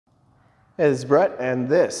Hey, this is Brett, and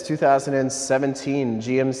this 2017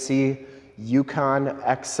 GMC YUKON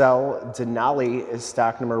XL Denali is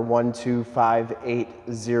stock number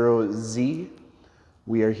 12580Z.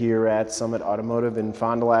 We are here at Summit Automotive in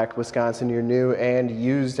Fond du Lac, Wisconsin, your new and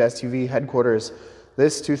used SUV headquarters.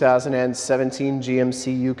 This 2017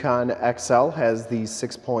 GMC YUKON XL has the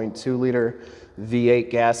 6.2-liter V8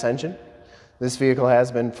 gas engine. This vehicle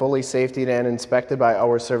has been fully safetied and inspected by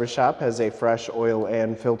our service shop, has a fresh oil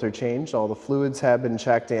and filter change. All the fluids have been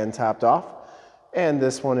checked and topped off, and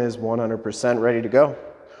this one is 100% ready to go.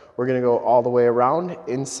 We're going to go all the way around,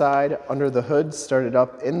 inside, under the hood, started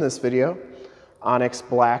up in this video. Onyx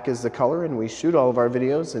black is the color, and we shoot all of our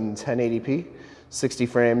videos in 1080p, 60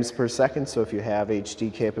 frames per second, so if you have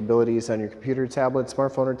HD capabilities on your computer, tablet,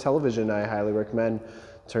 smartphone, or television, I highly recommend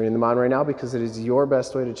turning them on right now because it is your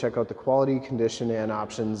best way to check out the quality, condition, and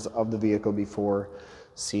options of the vehicle before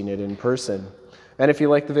seeing it in person. And if you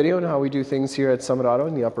like the video and how we do things here at Summit Auto,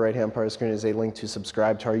 in the upper right-hand part of the screen is a link to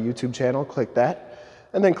subscribe to our YouTube channel. Click that,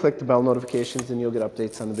 and then click the bell notifications, and you'll get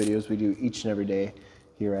updates on the videos we do each and every day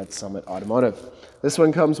here at Summit Automotive. This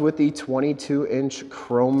one comes with the 22-inch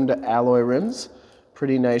chromed alloy rims.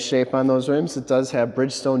 Pretty nice shape on those rims. It does have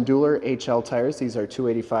Bridgestone Dueler HL tires. These are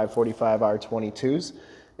 285/45 R22s.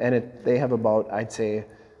 And they have about, I'd say,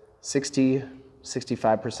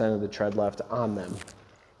 60–65% of the tread left on them.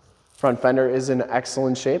 Front fender is in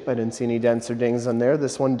excellent shape. I didn't see any dents or dings on there.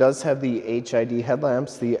 This one does have the HID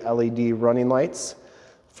headlamps, the LED running lights,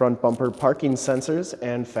 front bumper parking sensors,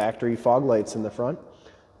 and factory fog lights in the front.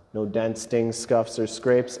 No dents, dings, scuffs, or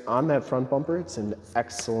scrapes on that front bumper. It's in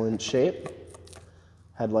excellent shape.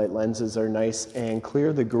 Headlight lenses are nice and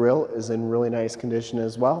clear. The grille is in really nice condition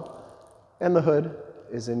as well. And the hood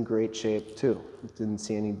is in great shape too. Didn't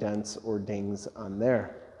see any dents or dings on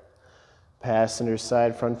there. Passenger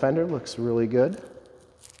side front fender looks really good.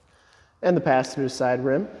 And the passenger side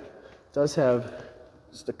rim does have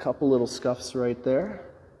just a couple little scuffs right there.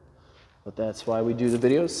 But that's why we do the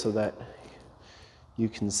videos, so that you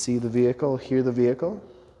can see the vehicle, hear the vehicle,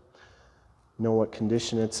 know what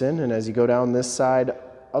condition it's in. And as you go down this side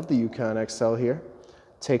of the YUKON XL here,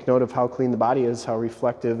 take note of how clean the body is, how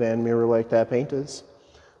reflective and mirror-like that paint is.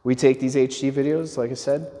 We take these HD videos, like I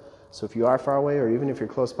said, so if you are far away or even if you're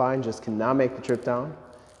close by and just cannot make the trip down,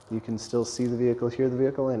 you can still see the vehicle, hear the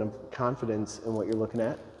vehicle, and have confidence in what you're looking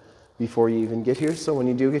at before you even get here. So when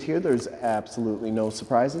you do get here, there's absolutely no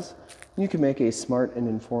surprises. You can make a smart and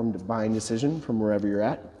informed buying decision from wherever you're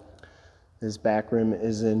at. This back rim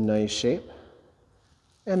is in nice shape.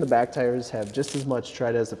 And the back tires have just as much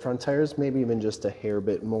tread as the front tires, maybe even just a hair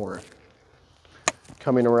bit more.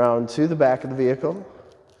 Coming around to the back of the vehicle,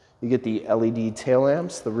 you get the LED tail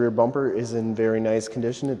lamps. The rear bumper is in very nice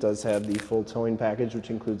condition. It does have the full towing package,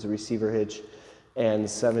 which includes a receiver hitch and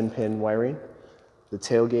 7-pin wiring. The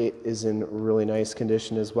tailgate is in really nice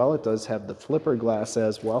condition as well. It does have the flipper glass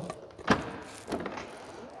as well.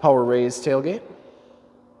 Power raised tailgate.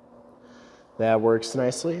 That works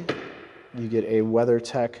nicely. You get a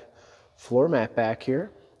WeatherTech floor mat back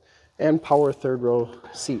here and power third row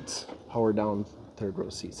seats. Power down third row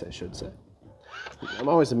seats, I should say. I'm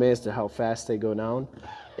always amazed at how fast they go down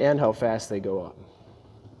and how fast they go up.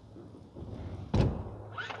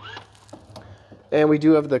 And we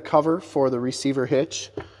do have the cover for the receiver hitch.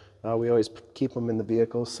 We always keep them in the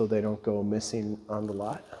vehicle so they don't go missing on the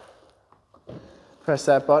lot. Press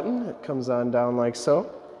that button, it comes on down like so.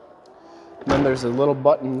 And then there's a little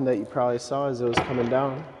button that you probably saw as it was coming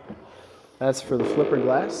down. That's for the flipper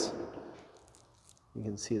glass. You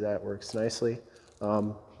can see that works nicely.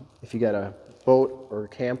 If you got a boat or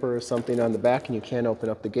camper or something on the back and you can't open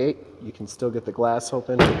up the gate, you can still get the glass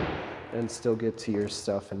open and still get to your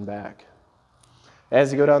stuff in back.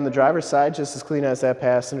 As you go down the driver's side, just as clean as that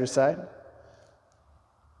passenger side.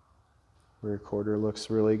 Rear quarter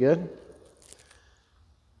looks really good.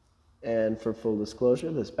 And for full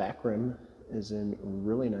disclosure, this back rim is in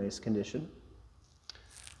really nice condition.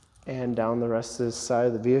 And down the rest of this side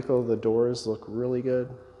of the vehicle, the doors look really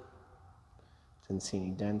good. Didn't see any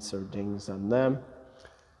dents or dings on them.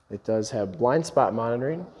 It does have blind spot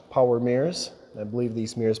monitoring, power mirrors. I believe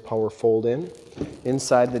these mirrors power fold in.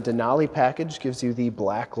 Inside the Denali package gives you the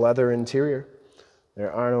black leather interior.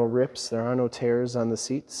 There are no rips, there are no tears on the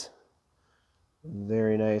seats.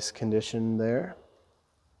 Very nice condition there.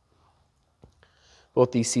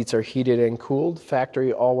 Both these seats are heated and cooled,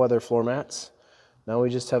 factory all-weather floor mats. Now we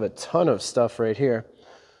just have a ton of stuff right here.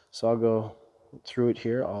 So I'll go through it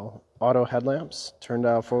here. All auto headlamps, turn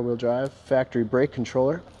dial 4-wheel drive, factory brake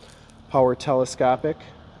controller, power telescopic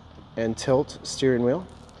and tilt steering wheel,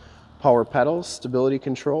 power pedals, stability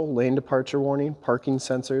control, lane departure warning, parking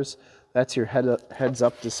sensors, That's your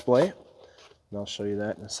heads-up display, and I'll show you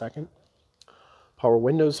that in a second. Power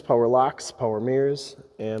windows, power locks, power mirrors,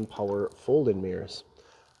 and power fold-in mirrors.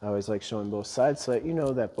 I always like showing both sides so that you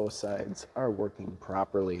know that both sides are working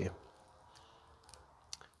properly.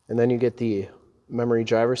 And then you get the memory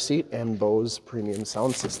driver's seat and Bose premium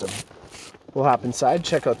sound system. We'll hop inside,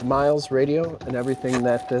 check out the miles, radio, and everything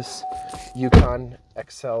that this Yukon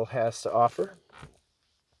XL has to offer.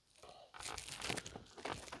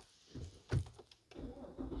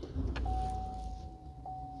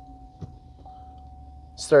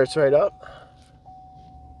 Starts right up.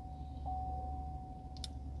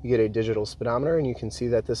 You get a digital speedometer, and you can see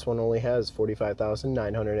that this one only has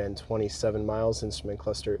 45,927 miles. Instrument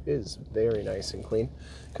cluster is very nice and clean.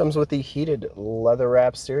 Comes with the heated leather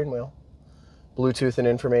wrap steering wheel, Bluetooth and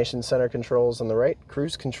information center controls on the right,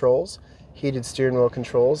 cruise controls, heated steering wheel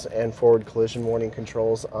controls, and forward collision warning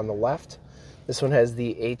controls on the left. This one has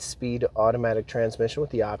the 8-speed automatic transmission with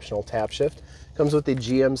the optional tap shift. Comes with the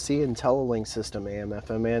GMC IntelliLink system, AM,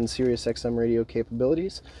 FM, and Sirius XM radio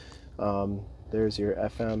capabilities. There's your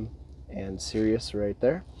FM and Sirius right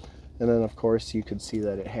there. And then of course you could see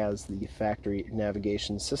that it has the factory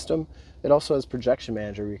navigation system. It also has projection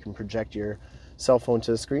manager where you can project your cell phone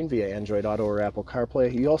to the screen via Android Auto or Apple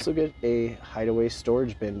CarPlay. You also get a hideaway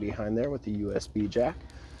storage bin behind there with the USB jack.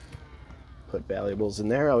 Put valuables in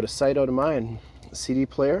there, out of sight, out of mind. A CD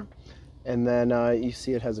player, and then you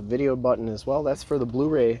see it has a video button as well. That's for the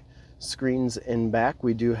Bluray screens in back.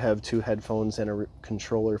 We do have 2 headphones and a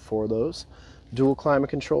controller for those. Dual climate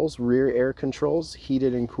controls, rear air controls,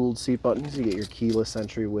 heated and cooled seat buttons. You get your keyless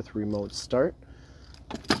entry with remote start.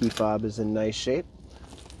 Key fob is in nice shape.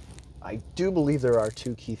 I do believe there are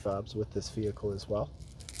 2 key fobs with this vehicle as well.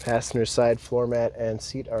 Passenger side floor mat and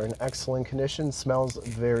seat are in excellent condition. Smells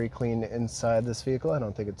very clean inside this vehicle. I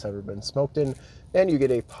don't think it's ever been smoked in. And you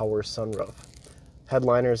get a power sunroof.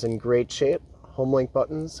 Headliner's in great shape. Homelink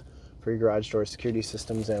buttons for your garage door security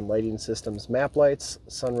systems and lighting systems. Map lights,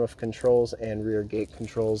 sunroof controls, and rear gate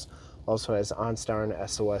controls. Also has OnStar and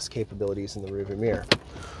SOS capabilities in the rearview mirror.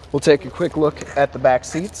 We'll take a quick look at the back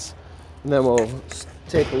seats, and then we'll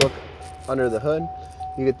take a look under the hood.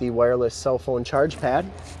 You get the wireless cell phone charge pad.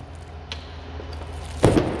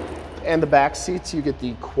 And the back seats, you get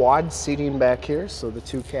the quad seating back here, so the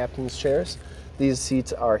 2 captain's chairs. These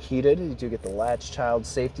seats are heated. You do get the latch child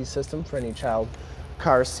safety system for any child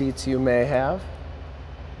car seats you may have.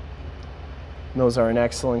 Those are in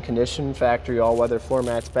excellent condition. Factory all-weather floor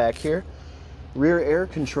mats back here. Rear air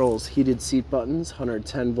controls, heated seat buttons,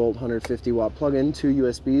 110 volt, 150 watt plug-in, 2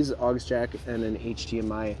 USBs, aux jack, and an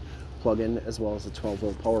HDMI plug-in, as well as a 12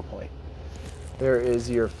 volt power point. There is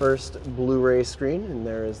your first Bluray screen, and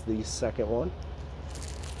there is the second one.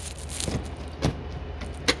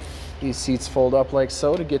 These seats fold up like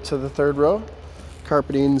so to get to the 3rd row.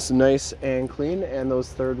 Carpeting's nice and clean, and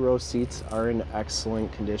those 3rd row seats are in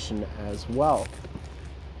excellent condition as well.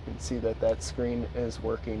 You can see that that screen is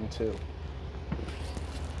working too.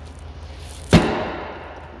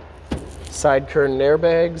 Side curtain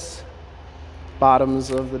airbags, bottoms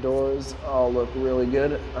of the doors all look really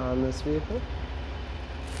good on this vehicle.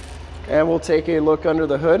 And we'll take a look under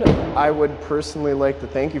the hood. I would personally like to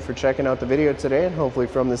thank you for checking out the video today, and hopefully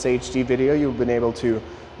from this HD video you've been able to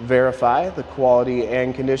verify the quality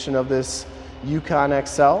and condition of this Yukon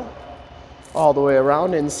XL. All the way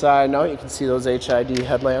around, inside and out, you can see those HID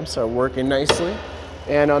headlamps are working nicely.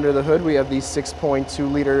 And under the hood we have the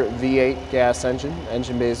 6.2 liter V8 gas engine.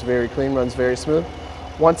 Engine bay is very clean, runs very smooth.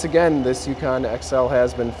 Once again, this Yukon XL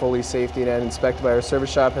has been fully safetied and inspected by our service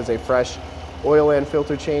shop, has a fresh oil and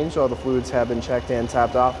filter change. All the fluids have been checked and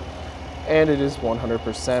topped off, and it is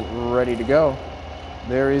 100% ready to go.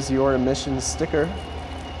 There is your emissions sticker.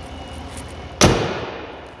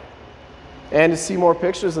 And to see more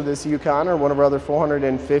pictures of this Yukon or one of our other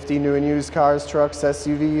 450 new and used cars, trucks,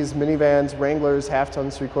 SUVs, minivans, Wranglers,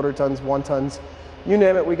 half-tons, 3/4 tons, 1 tons, you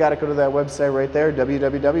name it, we got to go to that website right there,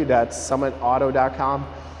 www.summitauto.com.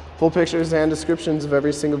 Full pictures and descriptions of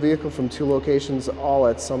every single vehicle from 2 locations, all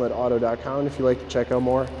at summitauto.com. If you'd like to check out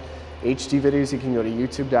more HD videos, you can go to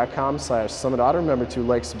youtube.com/summitauto. Remember to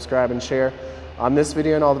like, subscribe, and share on this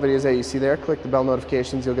video and all the videos that you see there. Click the bell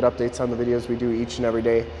notifications. You'll get updates on the videos we do each and every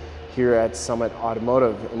day here at Summit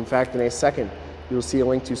Automotive. In fact, in a second, you'll see a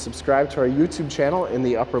link to subscribe to our YouTube channel in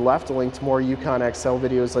the upper left, a link to more Yukon XL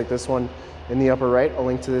videos like this one in the upper right, a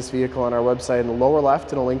link to this vehicle on our website in the lower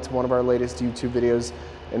left, and a link to one of our latest YouTube videos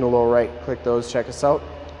in the lower right. Click those, check us out,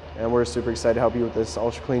 and we're super excited to help you with this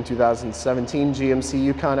ultra clean 2017 GMC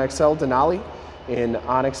YUKON XL Denali in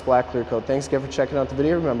Onyx black clear coat. Thanks again for checking out the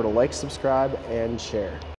video. Remember to like, subscribe, and share.